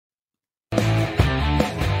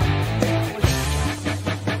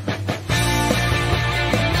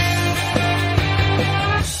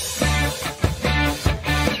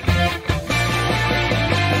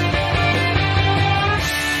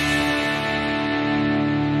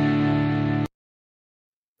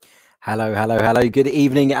Hello, hello, hello. Good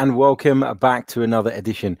evening and welcome back to another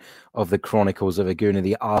edition of the Chronicles of a Gooner,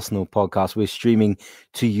 the Arsenal podcast. We're streaming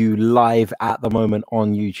to you live at the moment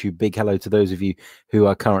on YouTube. Big hello to those of you who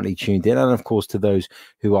are currently tuned in, and of course to those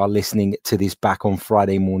who are listening to this back on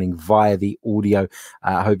Friday morning via the audio.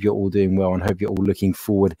 I hope you're all doing well and hope you're all looking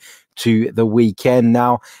forward to the weekend.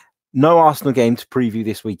 Now, no Arsenal game to preview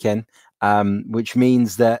this weekend. Which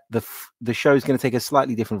means that the show is going to take a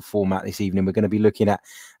slightly different format this evening. We're going to be looking at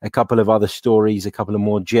a couple of other stories, a couple of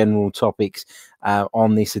more general topics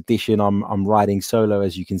on this edition. I'm riding solo,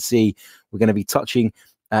 as you can see. We're going to be touching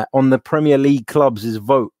on the Premier League clubs'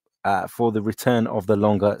 vote for the return of the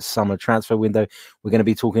longer summer transfer window. We're going to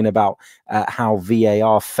be talking about how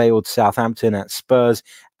VAR failed Southampton at Spurs,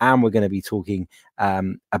 and we're going to be talking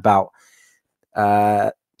about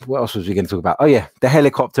what else was we going to talk about? Oh, yeah, the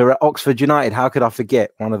helicopter at Oxford United. How could I forget?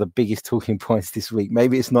 One of the biggest talking points this week.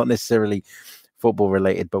 Maybe it's not necessarily football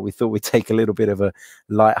related, but we thought we'd take a little bit of a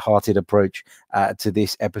light-hearted approach to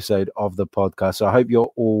this episode of the podcast. So I hope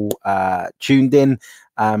you're all tuned in,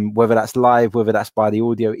 whether that's live, whether that's by the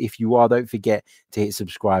audio. If you are, don't forget to hit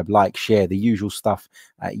subscribe, like, share, the usual stuff.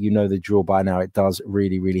 You know the drill by now. It does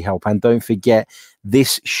really, really help. And don't forget,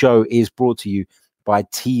 this show is brought to you by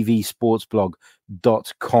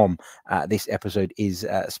tvsportsblog.com. This episode is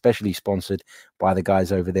specially sponsored by the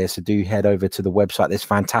guys over there, so do head over to the website. There's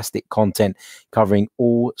fantastic content covering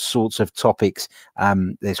all sorts of topics.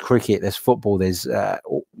 There's cricket, there's football, there's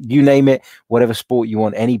you name it, whatever sport you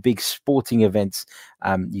want, any big sporting events,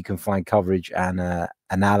 you can find coverage and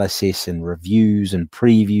analysis and reviews and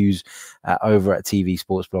previews over at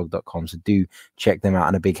tvsportsblog.com. So do check them out,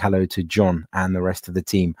 and a big hello to John and the rest of the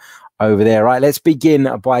team over there. Right, let's begin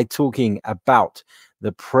by talking about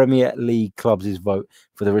the Premier League clubs' vote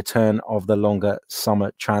for the return of the longer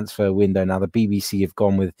summer transfer window. Now, the BBC have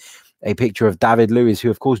gone with a picture of David Luiz, who,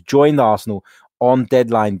 of course, joined Arsenal on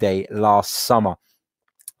deadline day last summer.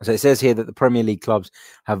 So it says here that the Premier League clubs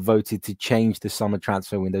have voted to change the summer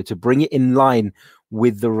transfer window to bring it in line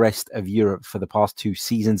with the rest of Europe. For the past 2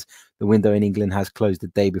 seasons, the window in England has closed the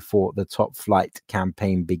day before the top flight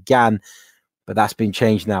campaign began. But that's been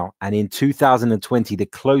changed now. And in 2020, the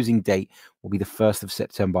closing date will be the 1st of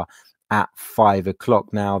September at 5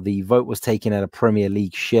 o'clock. Now, the vote was taken at a Premier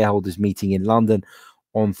League shareholders meeting in London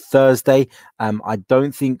on Thursday. I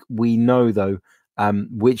don't think we know, though,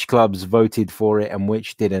 which clubs voted for it and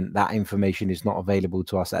which didn't. That information is not available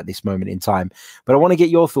to us at this moment in time. But I want to get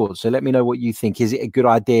your thoughts. So let me know what you think. Is it a good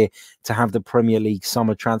idea to have the Premier League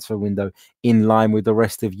summer transfer window in line with the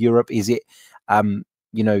rest of Europe? Is it,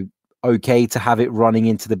 okay to have it running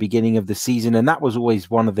into the beginning of the season? And that was always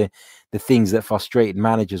one of the things that frustrated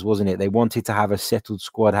managers, wasn't it? They wanted to have a settled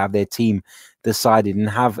squad, have their team decided, and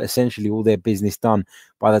have essentially all their business done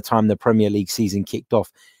by the time the Premier League season kicked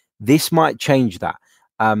off. This might change that.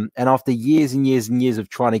 And after years and years and years of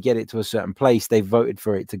trying to get it to a certain place, they voted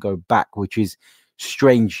for it to go back, which is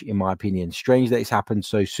strange, in my opinion. Strange that it's happened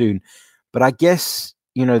so soon. But I guess,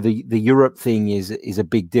 the Europe thing is a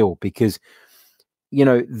big deal, because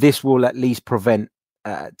this will at least prevent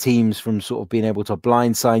teams from sort of being able to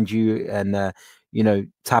blindside you and,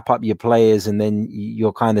 tap up your players, and then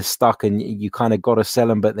you're kind of stuck and you kind of got to sell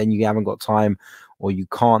them, but then you haven't got time or you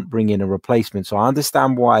can't bring in a replacement. So I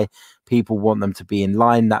understand why people want them to be in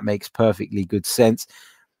line. That makes perfectly good sense.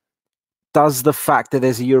 Does the fact that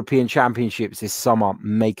there's a European Championships this summer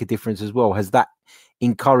make a difference as well? Has that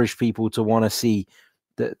encouraged people to want to see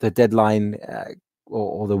the deadline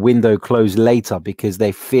or the window close later, because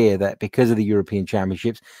they fear that because of the European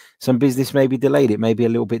Championships, some business may be delayed? It may be a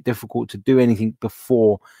little bit difficult to do anything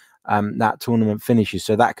before that tournament finishes.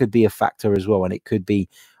 So that could be a factor as well. And it could be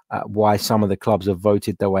why some of the clubs have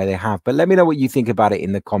voted the way they have. But let me know what you think about it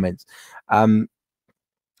in the comments. I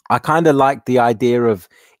kind of like the idea of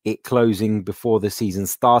it closing before the season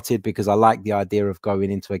started, because I like the idea of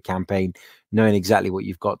going into a campaign knowing exactly what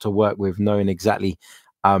you've got to work with, knowing exactly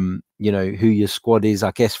who your squad is.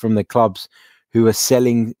 I guess from the clubs who are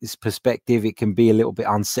selling this perspective, it can be a little bit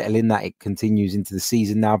unsettling that it continues into the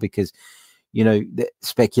season now, because the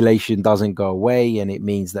speculation doesn't go away, and it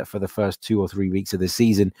means that for the first 2 or 3 weeks of the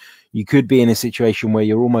season, you could be in a situation where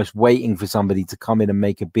you're almost waiting for somebody to come in and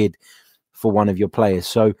make a bid for one of your players.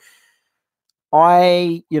 So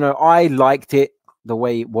I liked it the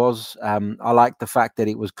way it was. I liked the fact that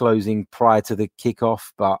it was closing prior to the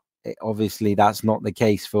kickoff, but obviously that's not the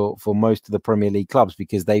case for most of the Premier League clubs,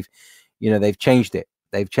 because they've changed it.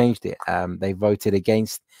 They voted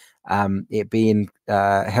against it being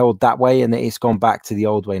held that way, and it's gone back to the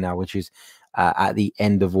old way now, which is at the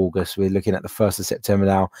end of August. We're looking at the 1st of September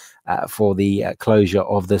now for the closure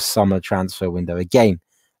of the summer transfer window. Again,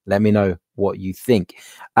 Let me know what you think.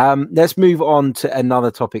 Let's move on to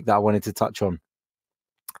another topic that I wanted to touch on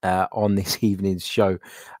this evening's show.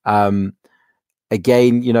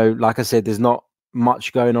 Again, you know, like I said, there's not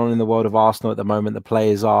much going on in the world of Arsenal at the moment. The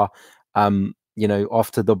players are, you know,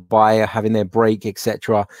 off to Dubai, having their break,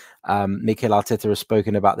 etc. Mikel Arteta has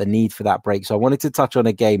spoken about the need for that break. So I wanted to touch on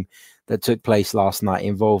a game that took place last night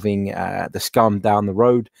involving the scum down the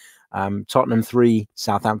road. Tottenham 3,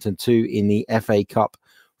 Southampton 2 in the FA Cup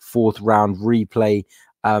 4th round replay.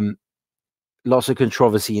 Lots of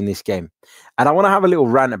controversy in this game. And I want to have a little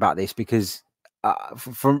rant about this because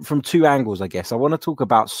from two angles, I guess. I want to talk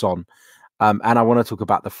about Son and I want to talk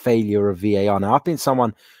about the failure of VAR. Now, I've been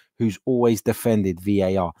someone who's always defended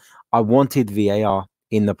VAR. I wanted VAR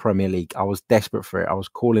in the Premier League. I was desperate for it. I was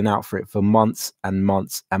calling out for it for months and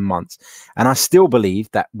months and months. And I still believe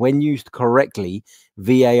that when used correctly,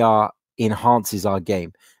 VAR enhances our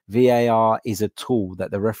game. VAR is a tool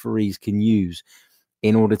that the referees can use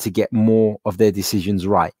in order to get more of their decisions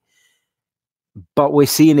right. But we're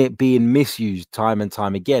seeing it being misused time and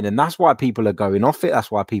time again. And that's why people are going off it.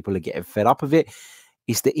 That's why people are getting fed up of it.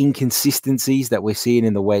 It's the inconsistencies that we're seeing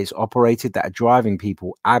in the way it's operated that are driving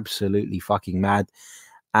people absolutely fucking mad.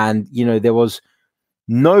 And, you know, there was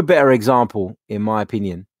no better example, in my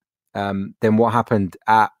opinion, than what happened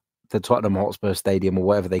at the Tottenham Hotspur Stadium, or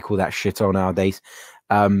whatever they call that shithole nowadays,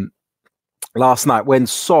 last night when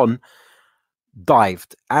Son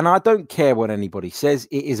dived. And I don't care what anybody says,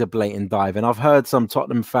 it is a blatant dive. And I've heard some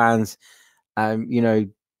Tottenham fans, you know,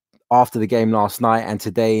 after the game last night and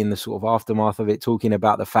today in the sort of aftermath of it, talking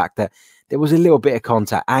about the fact that there was a little bit of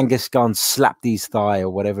contact. Angus Gunn slapped his thigh or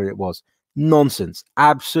whatever it was. Nonsense.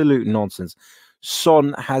 Absolute nonsense.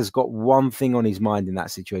 Son has got one thing on his mind in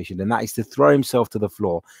that situation, and that is to throw himself to the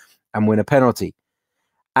floor and win a penalty.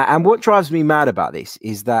 And what drives me mad about this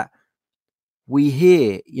is that we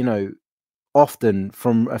hear, you know, often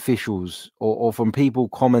from officials or from people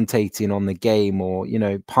commentating on the game, or, you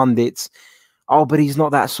know, pundits, oh, but he's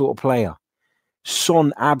not that sort of player.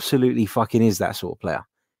 Son absolutely fucking is that sort of player.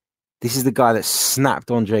 This is the guy that snapped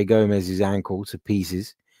Andre Gomez's ankle to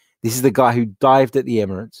pieces. This is the guy who dived at the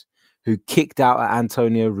Emirates, who kicked out at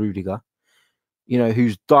Antonio Rudiger, you know,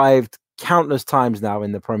 who's dived countless times now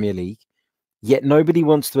in the Premier League. Yet nobody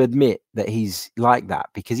wants to admit that he's like that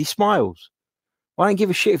because he smiles. I don't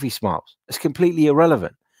give a shit if he smiles. It's completely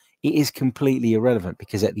irrelevant. It is completely irrelevant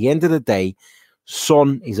because at the end of the day,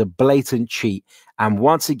 Son is a blatant cheat. And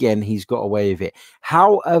once again, he's got away with it.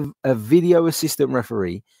 How a video assistant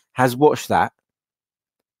referee has watched that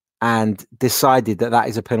and decided that that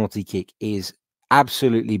is a penalty kick is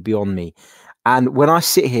absolutely beyond me. And when I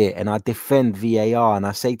sit here and I defend VAR and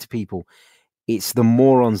I say to people, it's the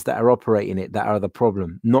morons that are operating it that are the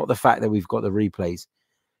problem, not the fact that we've got the replays.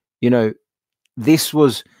 You know, this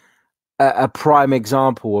was a prime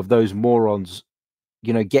example of those morons,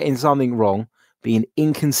 you know, getting something wrong, being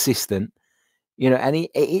inconsistent, you know, and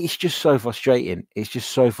it's just so frustrating. It's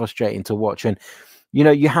just so frustrating to watch. And, you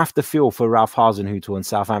know, you have to feel for Ralph Hasenhüttl and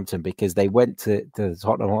Southampton because they went to the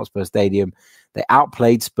Tottenham Hotspur Stadium. They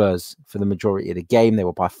outplayed Spurs for the majority of the game. They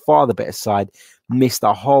were by far the better side, missed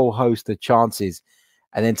a whole host of chances.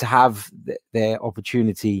 And then to have their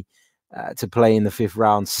opportunity to play in the 5th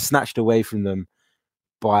round snatched away from them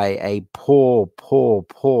by a poor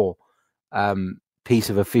piece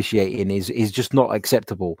of officiating is just not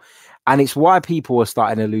acceptable. And it's why people are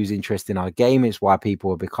starting to lose interest in our game. It's why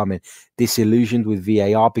people are becoming disillusioned with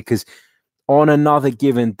VAR, because on another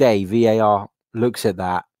given day, VAR looks at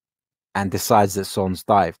that and decides that Son's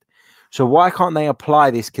dived. So why can't they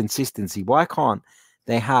apply this consistency? Why can't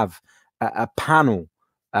they have a panel,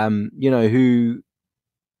 you know, who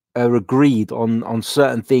are agreed on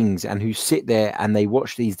certain things and who sit there and they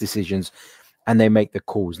watch these decisions and they make the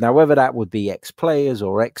calls? Now, whether that would be ex-players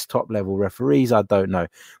or ex-top level referees, I don't know.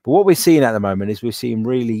 But what we're seeing at the moment is we're seeing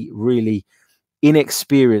really, really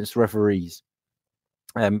inexperienced referees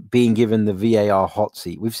being given the VAR hot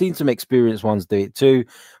seat. We've seen some experienced ones do it too,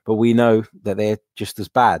 but we know that they're just as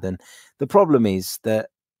bad. And the problem is that,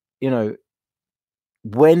 you know,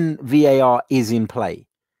 when VAR is in play,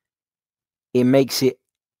 it makes it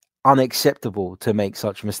unacceptable to make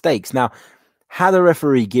such mistakes. Now, had a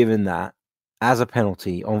referee given that as a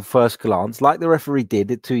penalty on first glance, like the referee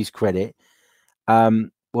did, it to his credit, well,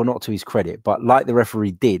 not to his credit, but like the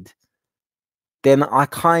referee did, then I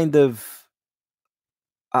kind of,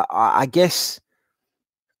 I guess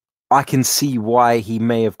I can see why he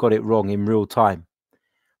may have got it wrong in real time,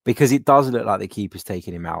 because it does look like the keeper's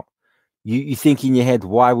taking him out. You think in your head,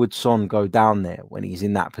 why would Son go down there when he's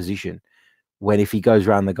in that position? When if he goes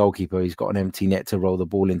around the goalkeeper, he's got an empty net to roll the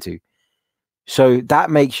ball into. So that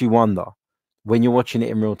makes you wonder when you're watching it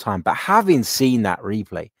in real time. But having seen that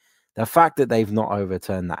replay, the fact that they've not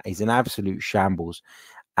overturned that is an absolute shambles.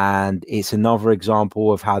 And it's another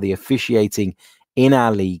example of how the officiating in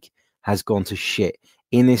our league has gone to shit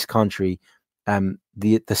in this country.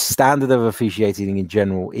 The standard of officiating in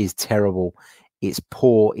general is terrible. It's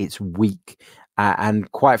poor. It's weak. And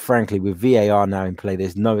quite frankly, with VAR now in play,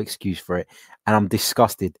 there's no excuse for it. And I'm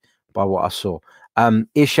disgusted by what I saw.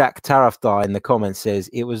 Ishak Tarafdar in the comments says,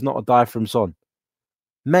 it was not a dive from Son.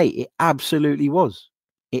 Mate, it absolutely was.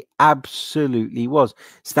 It absolutely was.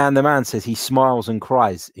 Stan the Man says he smiles and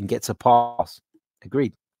cries and gets a pass.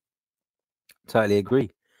 Agreed. Totally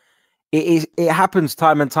agree. It happens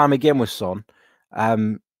time and time again with Son.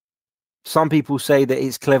 Some people say that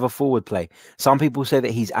it's clever forward play. Some people say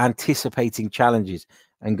that he's anticipating challenges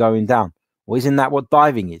and going down. Well, isn't that what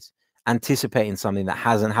diving is? Anticipating something that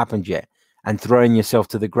hasn't happened yet and throwing yourself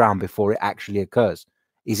to the ground before it actually occurs.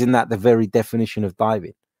 Isn't that the very definition of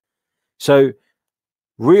diving? So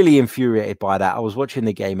really infuriated by that. I was watching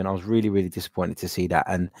the game and I was really, really disappointed to see that,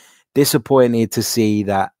 and disappointed to see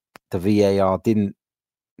that the VAR didn't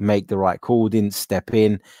make the right call, didn't step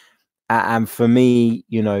in. And for me,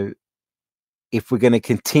 you know, if we're going to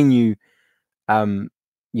continue, you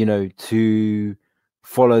know, to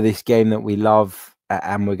follow this game that we love,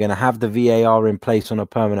 and we're going to have the VAR in place on a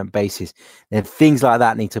permanent basis, then things like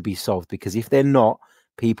that need to be solved, because if they're not,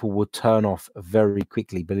 people will turn off very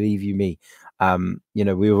quickly. Believe you me. You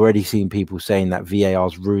know, we've already seen people saying that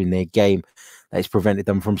VAR's ruined their game, that it's prevented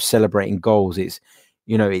them from celebrating goals. It's,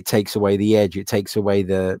 you know, it takes away the edge, it takes away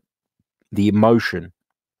the emotion.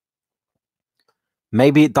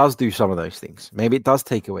 Maybe it does do some of those things. Maybe it does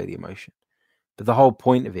take away the emotion. But the whole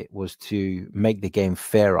point of it was to make the game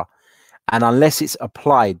fairer. And unless it's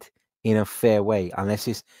applied in a fair way, unless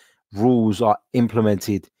its rules are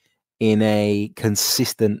implemented in a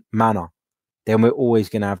consistent manner, then we're always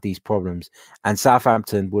going to have these problems. And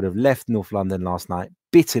Southampton would have left North London last night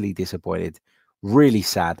bitterly disappointed, really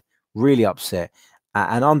sad, really upset,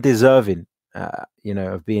 and undeserving, you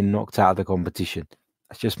know, of being knocked out of the competition.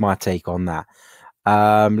 That's just my take on that.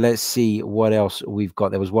 Let's see what else we've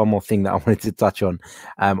got. There was one more thing that I wanted to touch on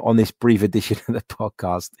this brief edition of the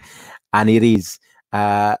podcast, and it is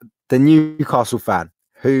the Newcastle fan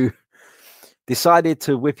who decided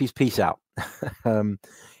to whip his piece out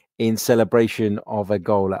in celebration of a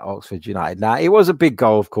goal at Oxford United. Now, it was a big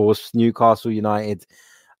goal, of course. Newcastle United,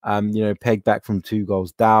 you know, pegged back from 2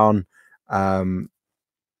 goals down, you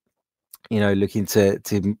know, looking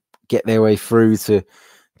to get their way through to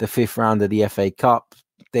the 5th round of the FA Cup.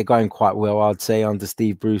 They're going quite well, I'd say, under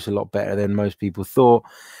Steve Bruce, a lot better than most people thought.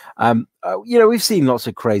 You know, we've seen lots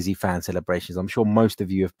of crazy fan celebrations. I'm sure most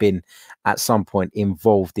of you have been at some point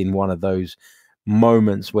involved in one of those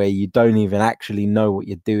moments where you don't even actually know what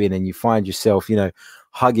you're doing, and you find yourself, you know,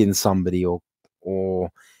 hugging somebody or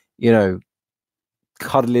you know,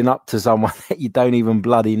 cuddling up to someone that you don't even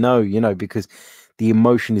bloody know, you know, because the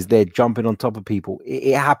emotion is there, jumping on top of people.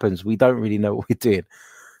 It happens. We don't really know what we're doing.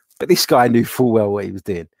 But this guy knew full well what he was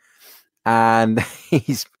doing. And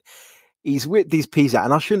he's whipped his piece out.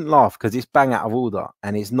 And I shouldn't laugh because it's bang out of order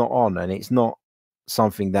and it's not on, and it's not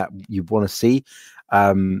something that you want to see.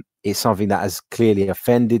 It's something that has clearly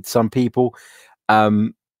offended some people.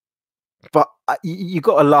 But you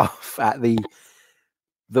got to laugh at the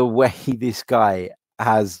way this guy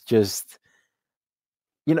has just,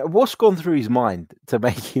 you know, what's gone through his mind to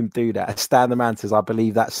make him do that. Stan the Man says, I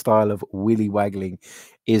believe that style of willy waggling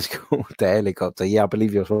is called the helicopter. Yeah, I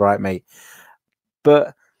believe you're right, mate.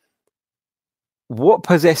 But what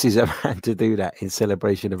possesses a man to do that in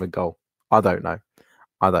celebration of a goal? I don't know.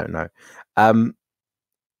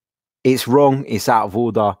 It's wrong. It's out of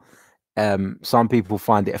order. Some people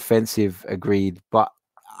find it offensive. Agreed. But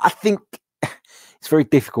I think it's very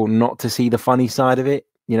difficult not to see the funny side of it.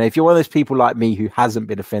 You know, if you're one of those people like me who hasn't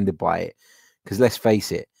been offended by it, because let's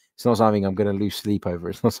face it, it's not something I'm going to lose sleep over.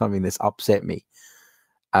 It's not something that's upset me.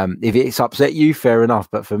 If it's upset you, fair enough.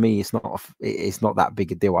 But for me, it's not that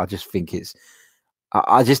big a deal. I just think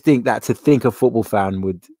I just think that to think a football fan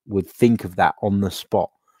would think of that on the spot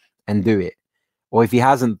and do it. Or if he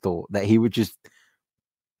hasn't thought that, he would just,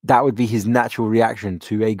 that would be his natural reaction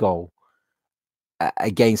to a goal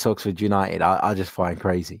against Oxford United. I just find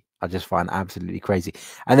crazy. I just find absolutely crazy.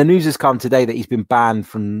 And the news has come today that he's been banned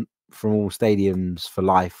from all stadiums for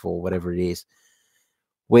life or whatever it is,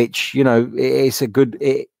 which, you know, it's a good,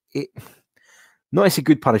 not it's a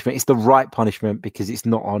good punishment. It's the right punishment because it's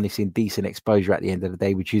not honest, indecent exposure at the end of the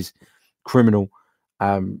day, which is criminal.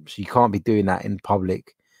 So you can't be doing that in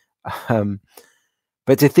public.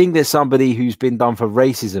 But to think that somebody who's been done for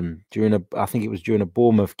racism I think it was during a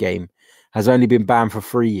Bournemouth game, has only been banned for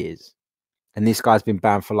 3 years, and this guy's been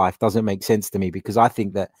banned for life, doesn't make sense to me, because I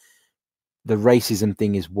think that the racism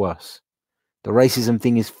thing is worse. The racism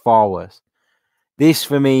thing is far worse. This,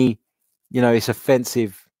 for me, it's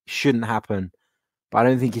offensive, shouldn't happen, but I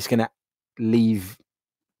don't think it's going to leave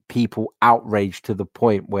people outraged to the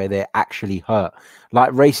point where they're actually hurt,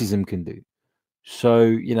 like racism can do.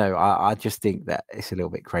 So, I just think that it's a little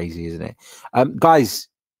bit crazy, isn't it? Guys,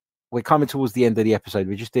 we're coming towards the end of the episode.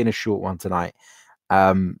 We're just doing a short one tonight.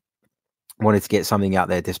 Wanted to get something out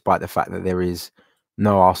there despite the fact that there is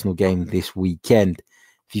no Arsenal game this weekend.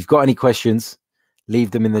 If you've got any questions,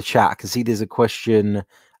 leave them in the chat. I can see there's a question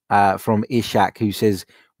from Ishak who says,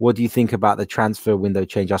 what do you think about the transfer window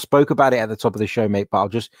change? I spoke about it at the top of the show, mate, but I'll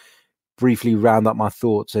just briefly round up my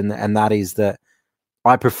thoughts. And that is that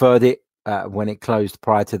I preferred it when it closed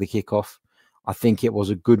prior to the kickoff. I think it was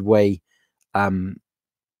a good way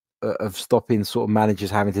of stopping sort of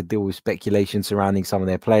managers having to deal with speculation surrounding some of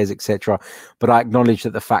their players, etc. But I acknowledge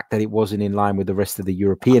that the fact that it wasn't in line with the rest of the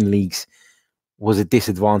European leagues was a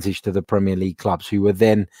disadvantage to the Premier League clubs, who were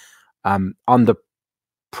then under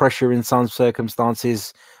pressure in some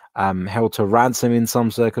circumstances, held to ransom in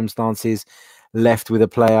some circumstances, left with a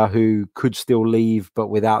player who could still leave but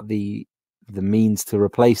without the means to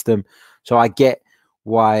replace them. So I get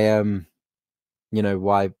why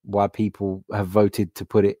why people have voted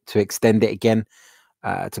to extend it again,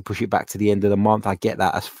 to push it back to the end of the month. I get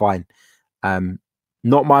that. That's fine.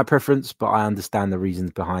 Not my preference, but I understand the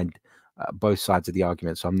reasons behind both sides of the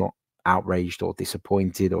argument. So I'm not outraged or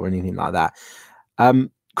disappointed or anything like that.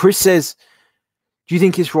 Chris says, do you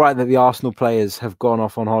think it's right that the Arsenal players have gone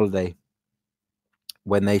off on holiday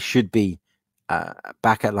when they should be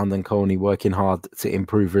back at London Colney working hard to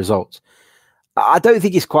improve results? I don't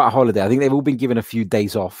think it's quite a holiday. I think they've all been given a few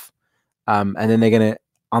days off, and then they're going to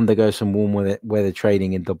undergo some warm weather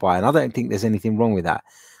training in Dubai. And I don't think there's anything wrong with that.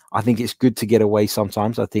 I think it's good to get away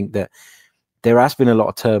sometimes. I think that there has been a lot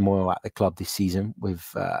of turmoil at the club this season with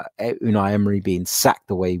Unai Emery being sacked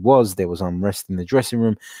the way he was. There was unrest in the dressing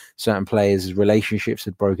room. Certain players' relationships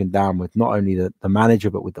had broken down with not only the manager,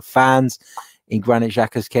 but with the fans. In Granit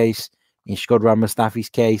Xhaka's case, in Shkodran Mustafi's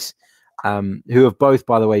case, who have both,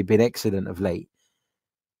 by the way, been excellent of late.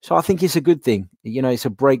 So I think it's a good thing. It's a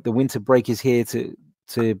break. The winter break is here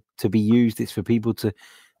to be used. It's for people to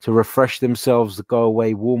refresh themselves, to go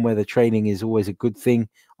away. Warm weather training is always a good thing,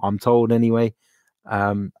 I'm told anyway.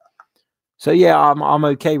 So yeah, I'm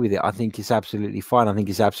okay with it. I think it's absolutely fine. I think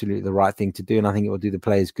it's absolutely the right thing to do, and I think it will do the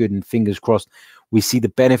players good. And fingers crossed, we see the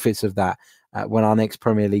benefits of that when our next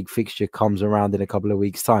Premier League fixture comes around in a couple of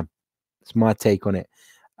weeks' time. That's my take on it.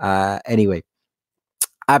 Anyway,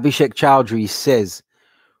 Abhishek Chowdhury says,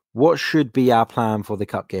 what should be our plan for the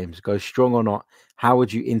cup games? Go strong or not? How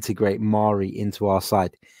would you integrate Mari into our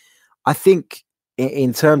side? I think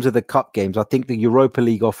in terms of the cup games, I think the Europa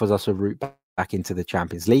League offers us a route back into the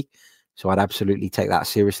Champions League. So I'd absolutely take that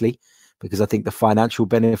seriously, because I think the financial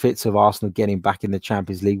benefits of Arsenal getting back in the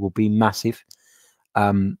Champions League will be massive.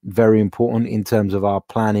 Very important in terms of our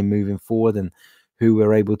planning moving forward and who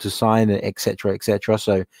we're able to sign, etc., etc.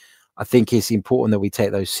 So I think it's important that we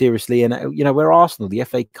take those seriously. And, we're Arsenal. The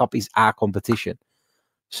FA Cup is our competition.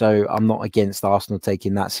 So I'm not against Arsenal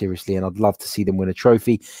taking that seriously. And I'd love to see them win a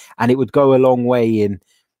trophy. And it would go a long way in,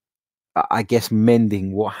 I guess,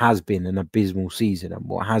 mending what has been an abysmal season and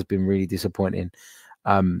what has been really disappointing.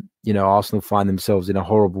 Arsenal find themselves in a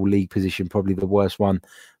horrible league position, probably the worst one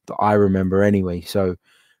that I remember anyway. So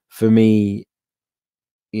for me,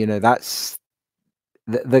 that's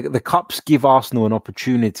the cups give Arsenal an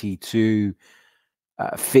opportunity to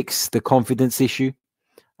fix the confidence issue.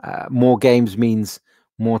 More games means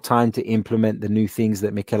more time to implement the new things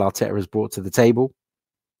that Mikel Arteta has brought to the table.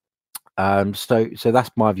 So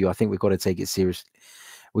that's my view. I think we've got to take it seriously.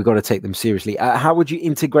 We've got to take them seriously. How would you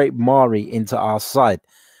integrate Mari into our side?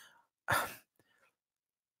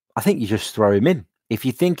 I think you just throw him in. If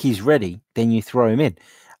you think he's ready, then you throw him in.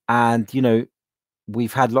 And,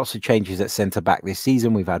 we've had lots of changes at centre-back this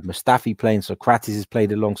season. We've had Mustafi playing. Sokratis has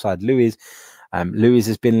played alongside Lewis. Lewis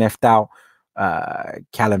has been left out.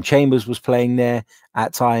 Callum Chambers was playing there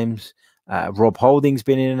at times. Rob Holding's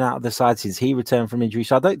been in and out of the side since he returned from injury.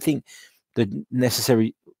 So I don't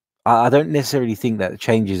necessarily think that the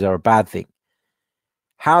changes are a bad thing.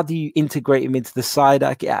 How do you integrate him into the side?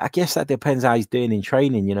 I guess that depends how he's doing in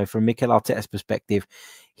training. From Mikel Arteta's perspective,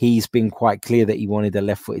 he's been quite clear that he wanted a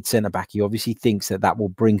left-footed centre-back. He obviously thinks that will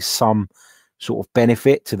bring some sort of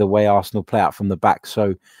benefit to the way Arsenal play out from the back.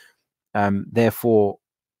 So, therefore,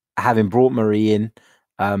 having brought Mari in,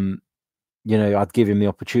 I'd give him the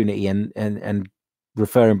opportunity. And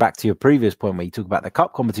referring back to your previous point where you talk about the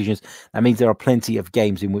cup competitions, that means there are plenty of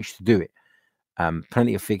games in which to do it.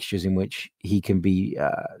 Plenty of fixtures in which he can be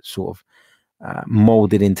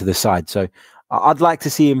molded into the side. So I'd like to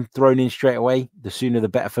see him thrown in straight away. The sooner the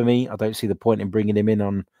better for me. I don't see the point in bringing him in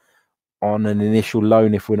on an initial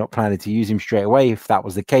loan if we're not planning to use him straight away. If that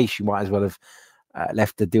was the case, you might as well have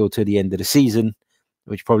left the deal to the end of the season,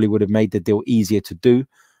 which probably would have made the deal easier to do.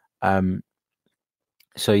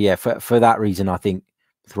 So yeah, for that reason, I think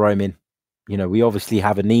throw him in. We obviously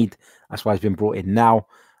have a need. That's why he's been brought in now.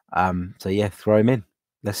 So yeah, throw him in.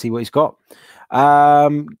 Let's see what he's got.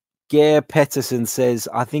 Geir Pettersson says,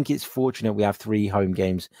 I think it's fortunate we have 3 home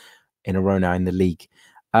games in a row now in the league.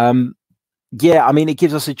 Yeah, I mean, it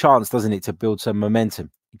gives us a chance, doesn't it, to build some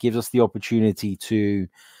momentum. It gives us the opportunity to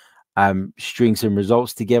string some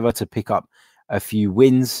results together, to pick up a few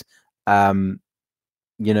wins.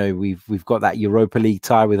 We've got that Europa League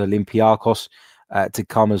tie with Olympiacos to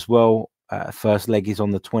come as well. First leg is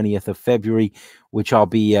on the 20th of February, which I'll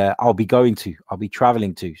be going to. I'll be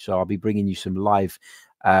traveling to, so I'll be bringing you some live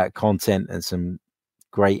content and some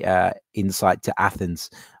great insight to Athens,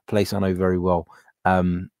 a place I know very well,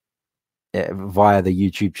 via the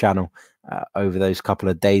YouTube channel over those couple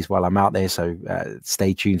of days while I'm out there. So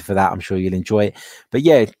stay tuned for that. I'm sure you'll enjoy it. But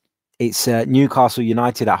yeah, it's Newcastle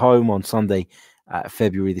United at home on Sunday,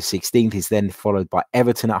 February the 16th. Is then followed by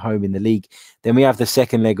Everton at home in the league. Then we have the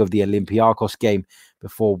second leg of the Olympiacos game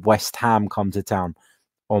before West Ham come to town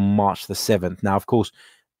on March the 7th. Now, of course,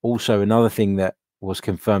 also another thing that was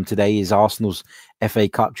confirmed today is Arsenal's FA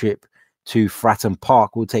Cup trip to Fratton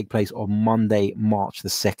Park will take place on Monday, March the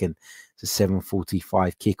 2nd. It's a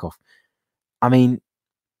 7:45 kickoff. I mean,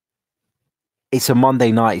 it's a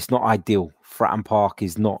Monday night. It's not ideal. Fratton Park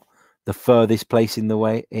is not the furthest place in the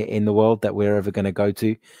world that we're ever going to go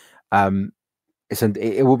to.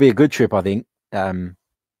 It will be a good trip, I think.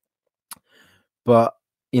 But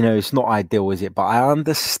it's not ideal, is it? But I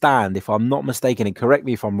understand, if I'm not mistaken, and correct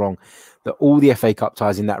me if I'm wrong, that all the FA Cup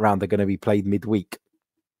ties in that round are going to be played midweek.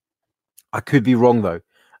 I could be wrong though.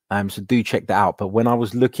 So do check that out. But when I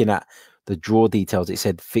was looking at the draw details, it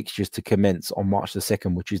said fixtures to commence on March the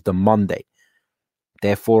 2nd, which is the Monday.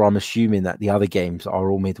 Therefore, I'm assuming that the other games are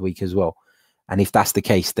all midweek as well. And if that's the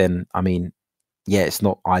case, then, I mean, yeah, it's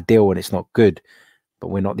not ideal and it's not good, but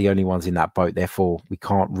we're not the only ones in that boat. Therefore, we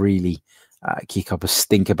can't really kick up a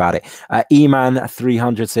stink about it.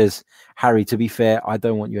 Eman300 says, Harry, to be fair, I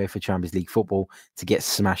don't want UEFA Champions League football to get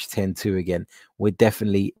smashed 10-2 again. We're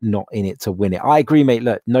definitely not in it to win it. I agree, mate.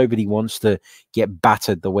 Look, nobody wants to get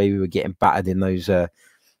battered the way we were getting battered in those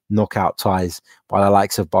knockout ties by the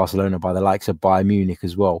likes of Barcelona, by the likes of Bayern Munich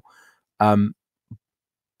as well.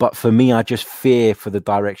 But for me, I just fear for the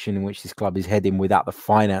direction in which this club is heading without the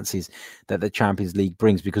finances that the Champions League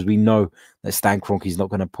brings, because we know that Stan Kroenke is not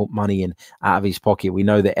going to put money in out of his pocket. We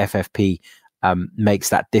know that FFP makes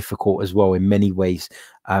that difficult as well in many ways.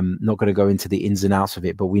 Not going to go into the ins and outs of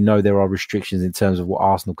it, but we know there are restrictions in terms of what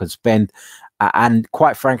Arsenal can spend. And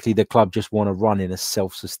quite frankly, the club just want to run in a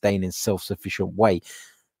self-sustaining, self-sufficient way.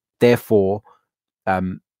 Therefore,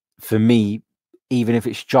 for me, even if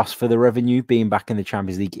it's just for the revenue, being back in the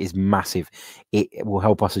Champions League is massive. It will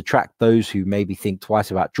help us attract those who maybe think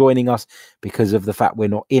twice about joining us because of the fact we're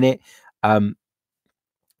not in it.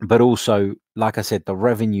 But also, like I said, the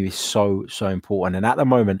revenue is so important. And at the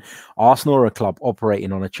moment, Arsenal are a club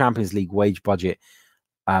operating on a Champions League wage budget,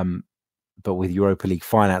 but with Europa League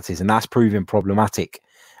finances. And that's proving problematic.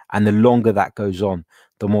 And the longer that goes on,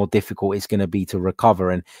 the more difficult it's going to be to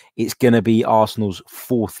recover. And it's going to be Arsenal's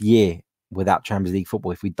 4th year without Champions League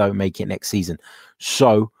football if we don't make it next season.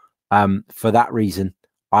 So for that reason,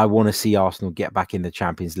 I want to see Arsenal get back in the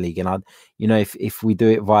Champions League. And if we do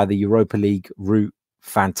it via the Europa League route,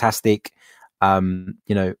 fantastic. I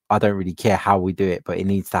don't really care how we do it, but it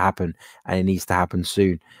needs to happen, and it needs to happen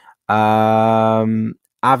soon.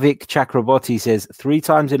 Avik Chakraborty says 3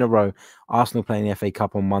 times in a row, Arsenal playing the FA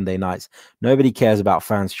Cup on Monday nights. Nobody cares about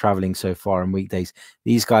fans travelling so far on weekdays.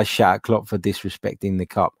 These guys shout at Klopp for disrespecting the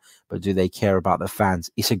cup, but do they care about the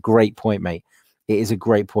fans? It's a great point, mate. It is a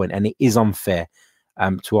great point, and it is unfair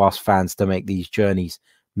to ask fans to make these journeys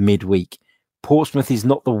midweek. Portsmouth is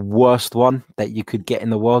not the worst one that you could get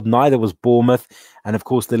in the world. Neither was Bournemouth. And of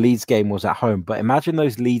course, the Leeds game was at home. But imagine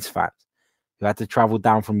those Leeds fans who had to travel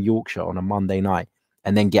down from Yorkshire on a Monday night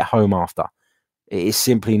and then get home after. It is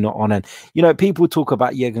simply not on. And, people talk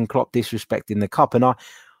about Jurgen Klopp disrespecting the cup. And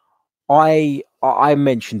I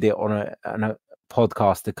mentioned it on a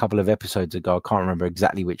podcast a couple of episodes ago. I can't remember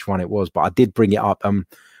exactly which one it was, but I did bring it up.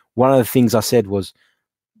 One of the things I said was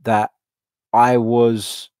that I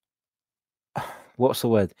was what's the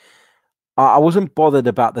word? I wasn't bothered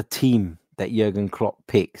about the team that Jurgen Klopp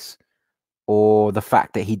picks, or the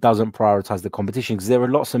fact that he doesn't prioritize the competition, because there are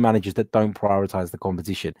lots of managers that don't prioritize the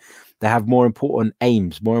competition. They have more important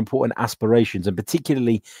aims, more important aspirations, and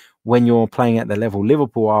particularly when you're playing at the level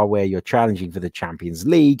Liverpool are, where you're challenging for the Champions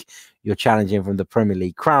League, you're challenging from the Premier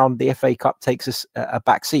League crown, the FA Cup takes a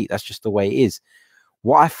back seat. That's just the way it is.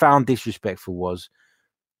 What I found disrespectful was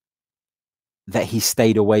that he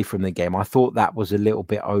stayed away from the game. I thought that was a little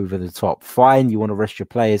bit over the top. Fine, you want to rest your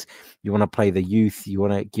players, you want to play the youth, you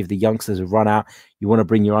want to give the youngsters a run out, you want to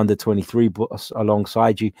bring your under 23 boss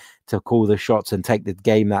alongside you to call the shots and take the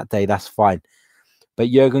game that day. That's fine. But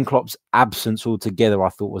Jurgen Klopp's absence altogether, I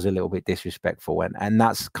thought, was a little bit disrespectful, and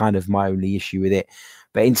that's kind of my only issue with it.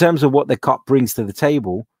 But in terms of what the cup brings to the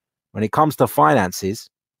table, when it comes to finances,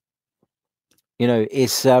 you know,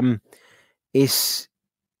 it's a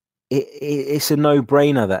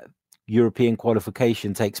no-brainer that European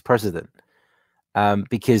qualification takes precedent,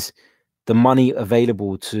 because the money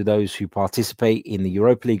available to those who participate in the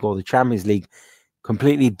Europa League or the Champions League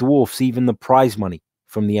completely dwarfs even the prize money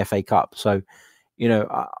from the FA Cup. So, you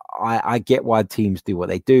know, I get why teams do what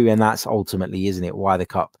they do, and that's ultimately, isn't it, why the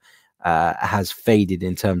cup has faded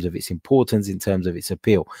in terms of its importance, in terms of its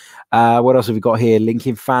appeal. What else have we got here?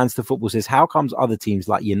 Linking fans to football says, how comes other teams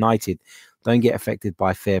like United don't get affected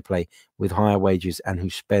by fair play with higher wages and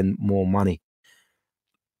who spend more money?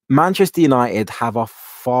 Manchester United have a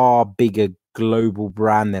far bigger global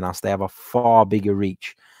brand than us. They have a far bigger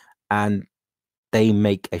reach, and they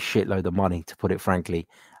make a shitload of money, to put it frankly,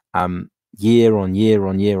 year on year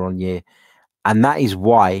on year on year. And that is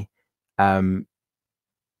why,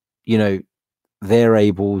 you know, they're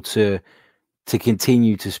able to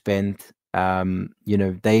continue to spend. You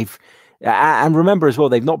know, and remember as well,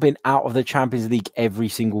 they've not been out of the Champions League every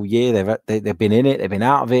single year. They've been in it, they've been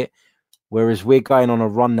out of it. Whereas we're going on a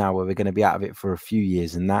run now where we're going to be out of it for a few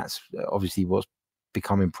years, and that's obviously what's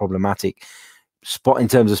becoming problematic. In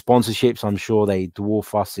terms of sponsorships, I'm sure they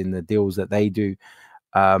dwarf us in the deals that they do.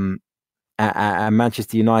 And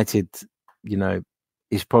Manchester United, you know,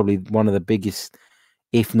 is probably one of the biggest,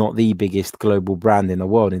 if not the biggest, global brand in the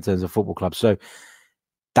world in terms of football clubs. So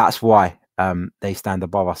that's why they stand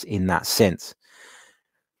above us in that sense.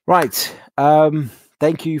 Right.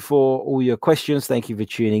 Thank you for all your questions. Thank you for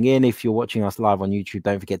tuning in. If you're watching us live on YouTube,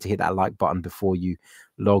 don't forget to hit that like button before you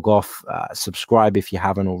log off. Subscribe if you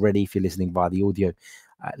haven't already. If you're listening via the audio,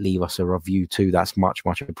 leave us a review too. That's much,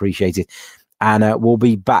 much appreciated. And we'll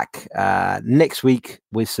be back next week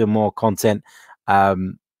with some more content, where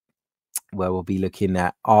we'll be looking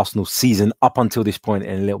at Arsenal's season up until this point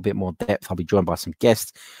in a little bit more depth. I'll be joined by some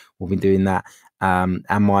guests. We'll be doing that. And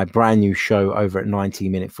my brand new show over at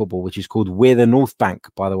 90-Minute Football, which is called We're the North Bank,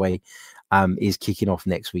 by the way, is kicking off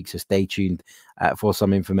next week. So stay tuned for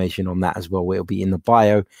some information on that as well. It'll be in the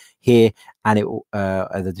bio here, and it will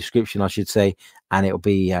the description, I should say, and it'll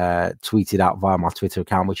be tweeted out via my Twitter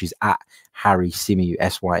account, which is at Harry Symeou,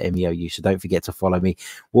 Symeou. So don't forget to follow me.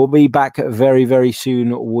 We'll be back very, very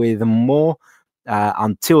soon with more.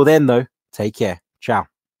 Until then, though, take care. Ciao.